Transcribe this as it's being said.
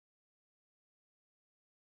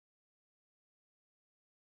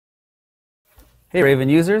Hey Raven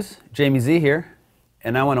users, Jamie Z here,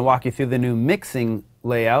 and I want to walk you through the new mixing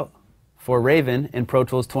layout for Raven in Pro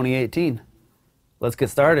Tools 2018. Let's get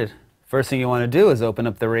started. First thing you want to do is open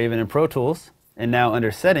up the Raven in Pro Tools, and now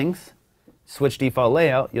under Settings, Switch Default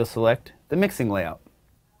Layout, you'll select the mixing layout.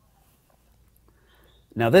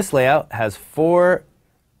 Now this layout has 4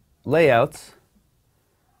 layouts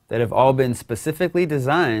that have all been specifically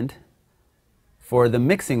designed for the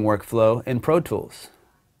mixing workflow in Pro Tools.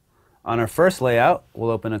 On our first layout, we'll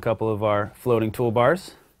open a couple of our floating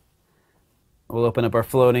toolbars. We'll open up our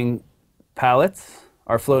floating palettes,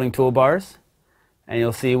 our floating toolbars, and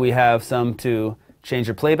you'll see we have some to change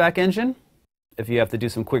your playback engine. If you have to do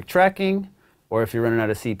some quick tracking, or if you're running out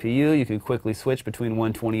of CPU, you can quickly switch between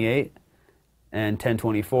 128 and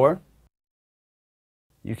 1024.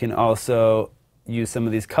 You can also use some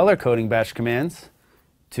of these color coding batch commands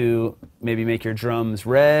to maybe make your drums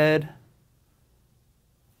red,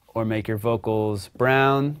 or make your vocals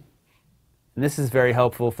brown. And this is very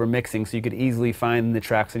helpful for mixing, so you could easily find the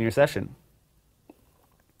tracks in your session.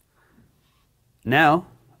 Now,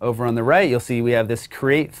 over on the right, you'll see we have this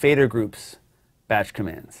Create Fader Groups batch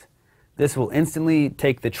commands. This will instantly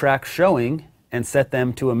take the tracks showing and set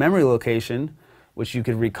them to a memory location, which you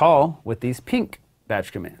could recall with these pink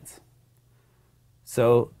batch commands.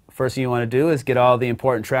 So, first thing you want to do is get all the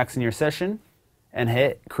important tracks in your session and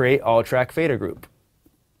hit Create All Track Fader Group.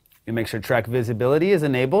 You make sure track visibility is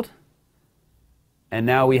enabled, and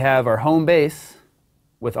now we have our home base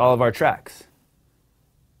with all of our tracks.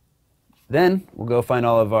 Then we'll go find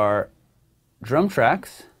all of our drum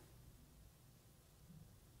tracks,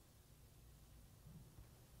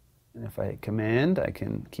 and if I hit Command, I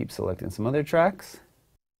can keep selecting some other tracks.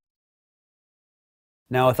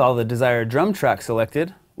 Now with all the desired drum tracks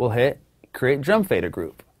selected, we'll hit Create Drum Fader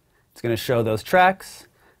Group. It's going to show those tracks,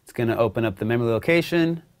 it's going to open up the memory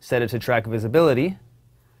location, set it to track visibility,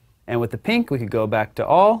 and with the pink we could go back to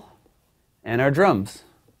all and our drums.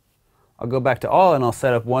 I'll go back to all and I'll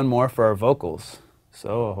set up one more for our vocals.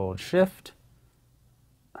 So I'll hold Shift,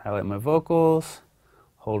 highlight my vocals,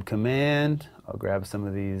 hold Command, I'll grab some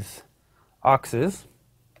of these auxes,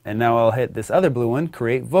 and now I'll hit this other blue one,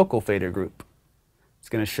 Create Vocal Fader Group. It's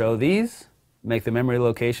going to show these, make the memory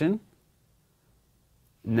location.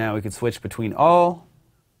 Now we can switch between all,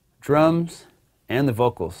 drums, and the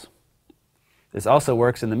vocals. This also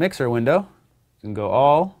works in the mixer window. You can go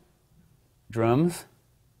all, drums,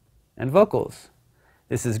 and vocals.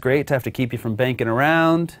 This is great to have to keep you from banking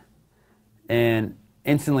around and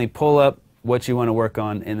instantly pull up what you want to work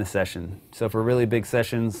on in the session. So for really big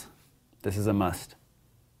sessions, this is a must.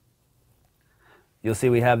 You'll see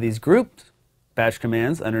we have these grouped batch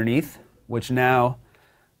commands underneath, which now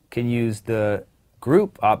can use the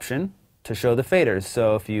group option to show the faders.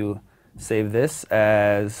 So if you save this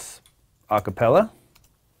as acapella.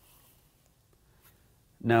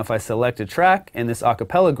 Now if I select a track in this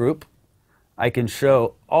acapella group, I can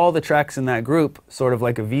show all the tracks in that group sort of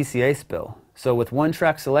like a VCA spill. So with one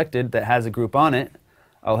track selected that has a group on it,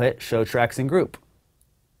 I'll hit Show Tracks in Group.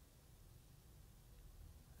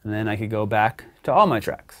 And then I could go back to all my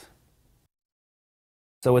tracks.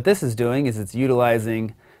 So what this is doing is it's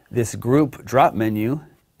utilizing this group drop menu,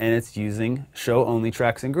 and it's using Show Only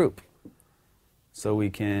Tracks in Group. So we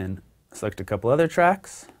can select a couple other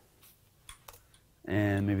tracks,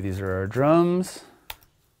 and maybe these are our drums.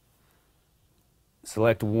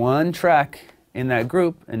 Select one track in that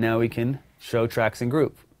group, and now we can show tracks in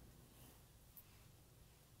group.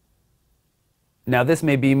 Now this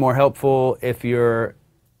may be more helpful if you're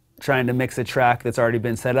trying to mix a track that's already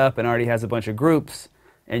been set up and already has a bunch of groups,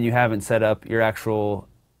 and you haven't set up your actual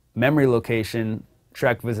memory location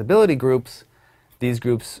track visibility groups. These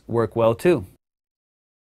groups work well too.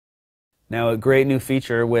 Now a great new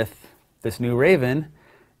feature with this new Raven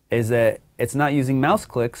is that it's not using mouse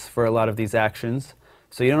clicks for a lot of these actions,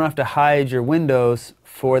 so you don't have to hide your windows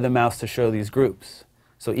for the mouse to show these groups.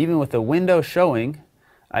 So even with the window showing,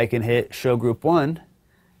 I can hit Show Group 1,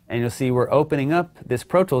 and you'll see we're opening up this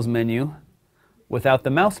Pro Tools menu without the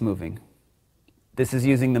mouse moving. This is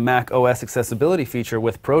using the Mac OS accessibility feature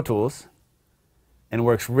with Pro Tools, and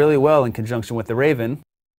works really well in conjunction with the Raven.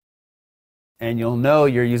 And you'll know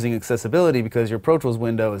you're using accessibility because your Pro Tools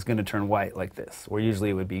window is going to turn white like this, where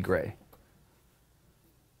usually it would be gray.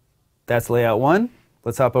 That's layout 1.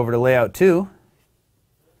 Let's hop over to layout 2.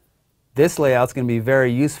 This layout's going to be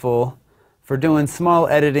very useful for doing small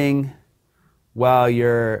editing while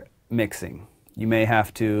you're mixing. You may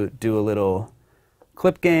have to do a little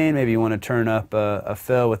clip gain. Maybe you want to turn up a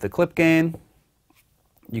fill with the clip gain.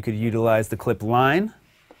 You could utilize the clip line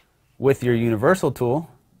with your universal tool,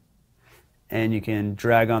 and you can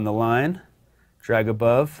drag on the line drag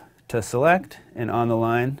above to select, and on the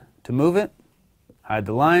line to move it, hide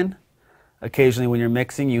the line. Occasionally when you're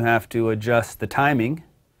mixing, you have to adjust the timing.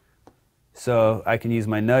 So I can use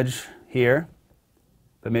my nudge here,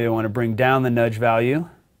 but maybe I want to bring down the nudge value,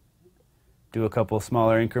 do a couple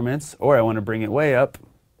smaller increments, or I want to bring it way up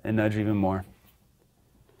and nudge even more.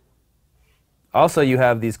 Also, you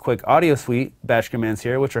have these quick audio suite batch commands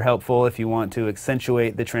here, which are helpful if you want to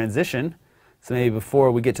accentuate the transition. So maybe before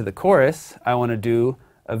we get to the chorus, I want to do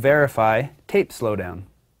a verify tape slowdown.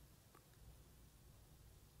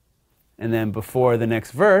 And then before the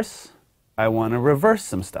next verse, I want to reverse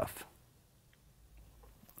some stuff.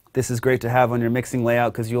 This is great to have on your mixing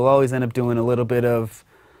layout because you'll always end up doing a little bit of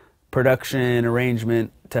production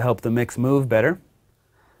arrangement to help the mix move better.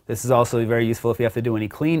 This is also very useful if you have to do any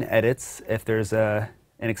clean edits, if there's an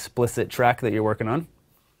explicit track that you're working on.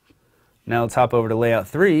 Now let's hop over to Layout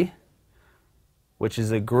 3, which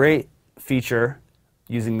is a great feature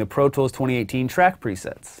using the Pro Tools 2018 track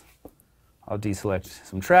presets. I'll deselect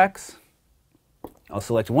some tracks. I'll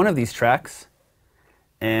select one of these tracks,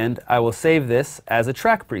 and I will save this as a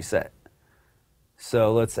track preset.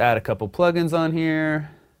 So let's add a couple plugins on here.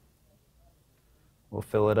 We'll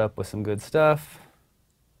fill it up with some good stuff.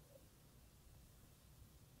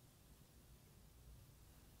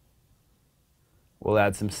 We'll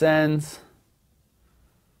add some sends.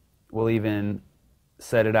 We'll even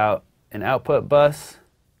set it out an output bus.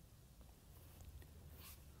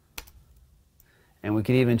 And we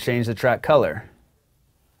can even change the track color.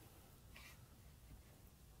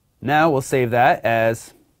 Now we'll save that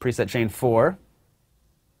as preset chain 4.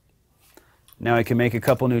 Now I can make a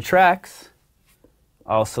couple new tracks.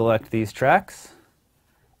 I'll select these tracks,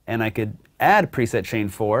 and I could add preset chain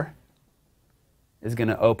 4. Is going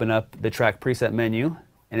to open up the track preset menu,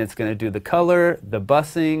 and it's going to do the color, the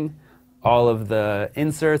busing, all of the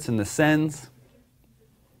inserts and the sends.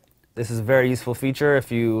 This is a very useful feature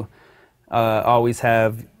if you always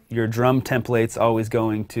have your drum templates always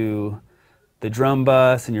going to the drum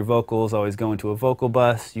bus and your vocals always going to a vocal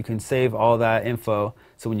bus. You can save all that info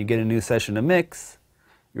so when you get a new session to mix,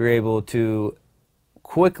 you're able to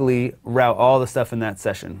quickly route all the stuff in that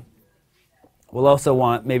session. We'll also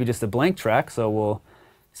want maybe just a blank track, so we'll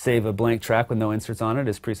save a blank track with no inserts on it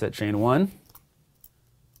as preset chain 1.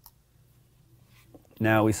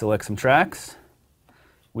 Now we select some tracks.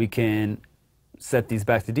 We can set these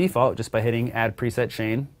back to default just by hitting add preset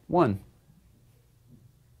chain 1.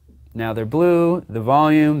 Now they're blue, the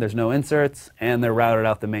volume, there's no inserts, and they're routed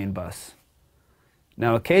out the main bus.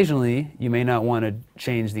 Now occasionally you may not want to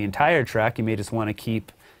change the entire track, you may just want to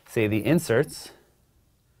keep, say, the inserts.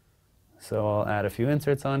 So I'll add a few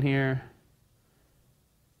inserts on here.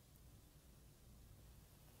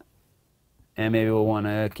 And maybe we'll want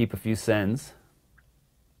to keep a few sends.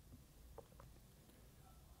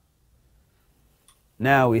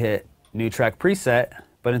 Now we hit new track preset,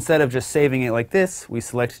 but instead of just saving it like this, we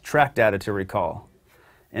select track data to recall.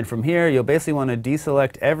 And from here, you'll basically want to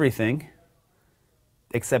deselect everything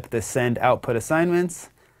except the send output assignments,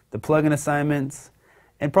 the plugin assignments,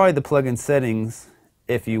 and probably the plugin settings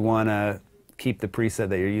if you want to keep the preset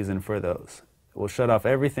that you're using for those. We'll shut off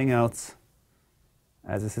everything else,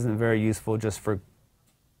 as this isn't very useful just for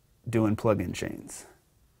doing plugin chains.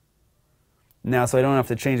 Now, so I don't have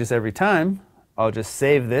to change this every time, I'll just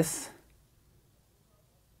save this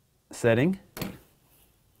setting.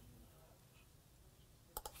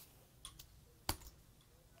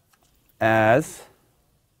 As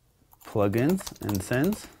plugins and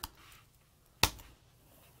sends.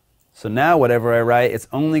 So now whatever I write, it's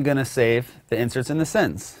only going to save the inserts and the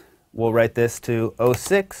sends. We'll write this to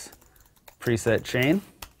 06 preset chain.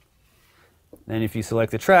 Then if you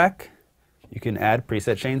select the track, you can add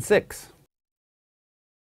preset chain 6.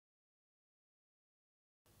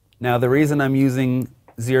 Now the reason I'm using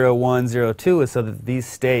 0, 1, 0, 2 is so that these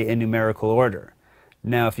stay in numerical order.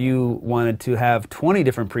 Now if you wanted to have 20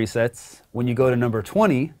 different presets, when you go to number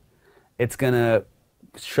 20, it's going to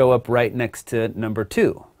show up right next to number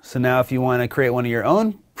 2. So now if you want to create one of your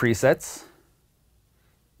own presets,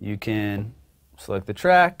 you can select the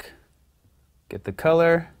track, get the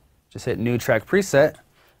color, just hit new track preset,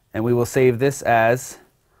 and we will save this as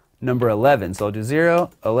number 11. So I'll do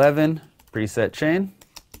 0, 11, preset chain.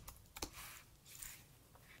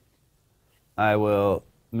 I will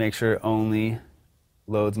make sure it only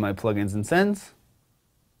loads my plugins and sends.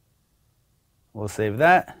 We'll save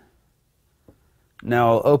that.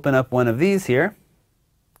 Now I'll open up one of these here,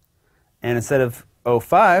 and instead of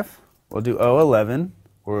 05, we'll do 011.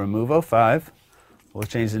 We'll remove 05. We'll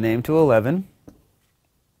change the name to 11.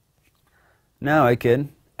 Now I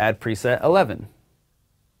can add preset 11.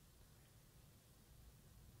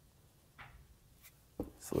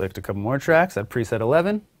 Select a couple more tracks at preset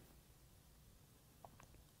 11.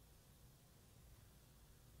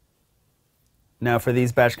 Now for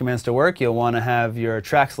these batch commands to work, you'll want to have your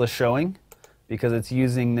tracks list showing because it's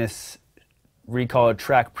using this recall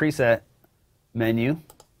track preset menu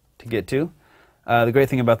to get to. The great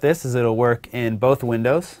thing about this is it'll work in both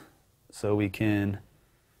windows. So we can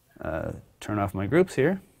turn off my groups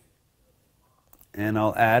here. And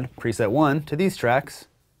I'll add preset 1 to these tracks,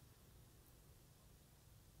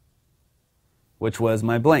 which was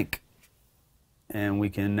my blank. And we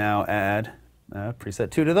can now add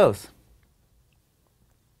preset 2 to those.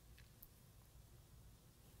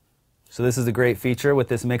 So this is a great feature with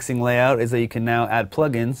this mixing layout, is that you can now add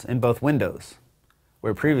plugins in both windows,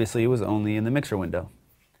 where previously it was only in the mixer window.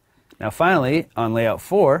 Now finally, on layout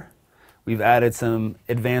 4, we've added some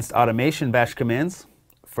advanced automation batch commands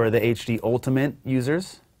for the HD Ultimate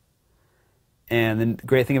users. And the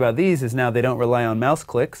great thing about these is now they don't rely on mouse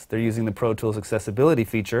clicks. They're using the Pro Tools accessibility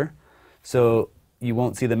feature. So you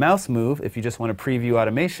won't see the mouse move if you just want to preview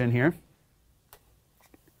automation here.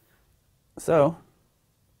 So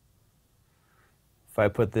if I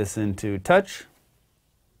put this into touch,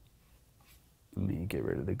 let me get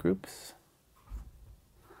rid of the groups.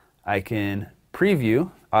 I can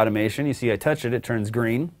preview automation. You see I touch it, it turns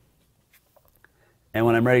green. And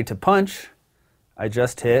when I'm ready to punch, I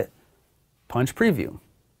just hit punch preview.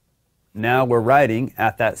 Now we're writing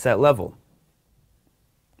at that set level.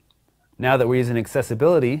 Now that we're using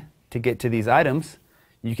accessibility to get to these items,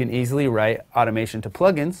 you can easily write automation to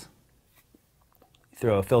plugins.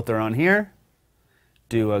 Throw a filter on here,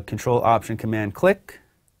 do a Control Option Command click,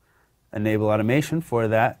 enable automation for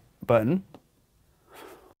that button.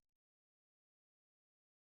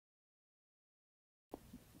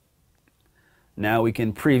 Now we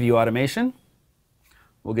can preview automation.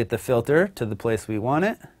 We'll get the filter to the place we want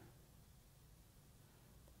it.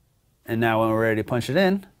 And now when we're ready to punch it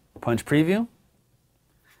in, punch preview,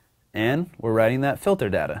 and we're writing that filter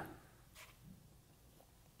data.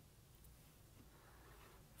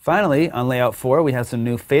 Finally, on layout 4, we have some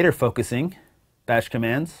new fader focusing batch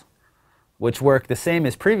commands, which work the same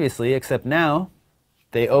as previously, except now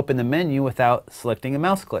they open the menu without selecting a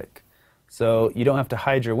mouse click. So you don't have to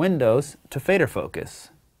hide your windows to fader focus.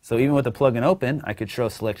 So even with the plugin open, I could show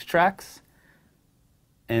select tracks,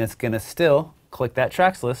 and it's going to still click that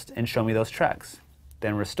tracks list and show me those tracks.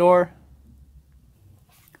 Then restore,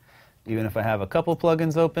 even if I have a couple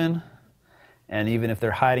plugins open, and even if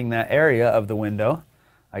they're hiding that area of the window,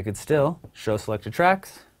 I could still show selected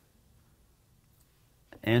tracks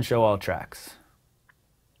and show all tracks.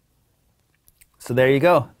 So there you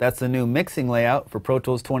go. That's the new mixing layout for Pro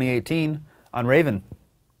Tools 2018 on Raven.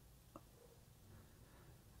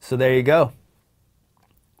 So there you go.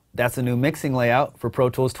 That's the new mixing layout for Pro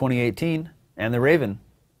Tools 2018 and the Raven.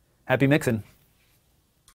 Happy mixing.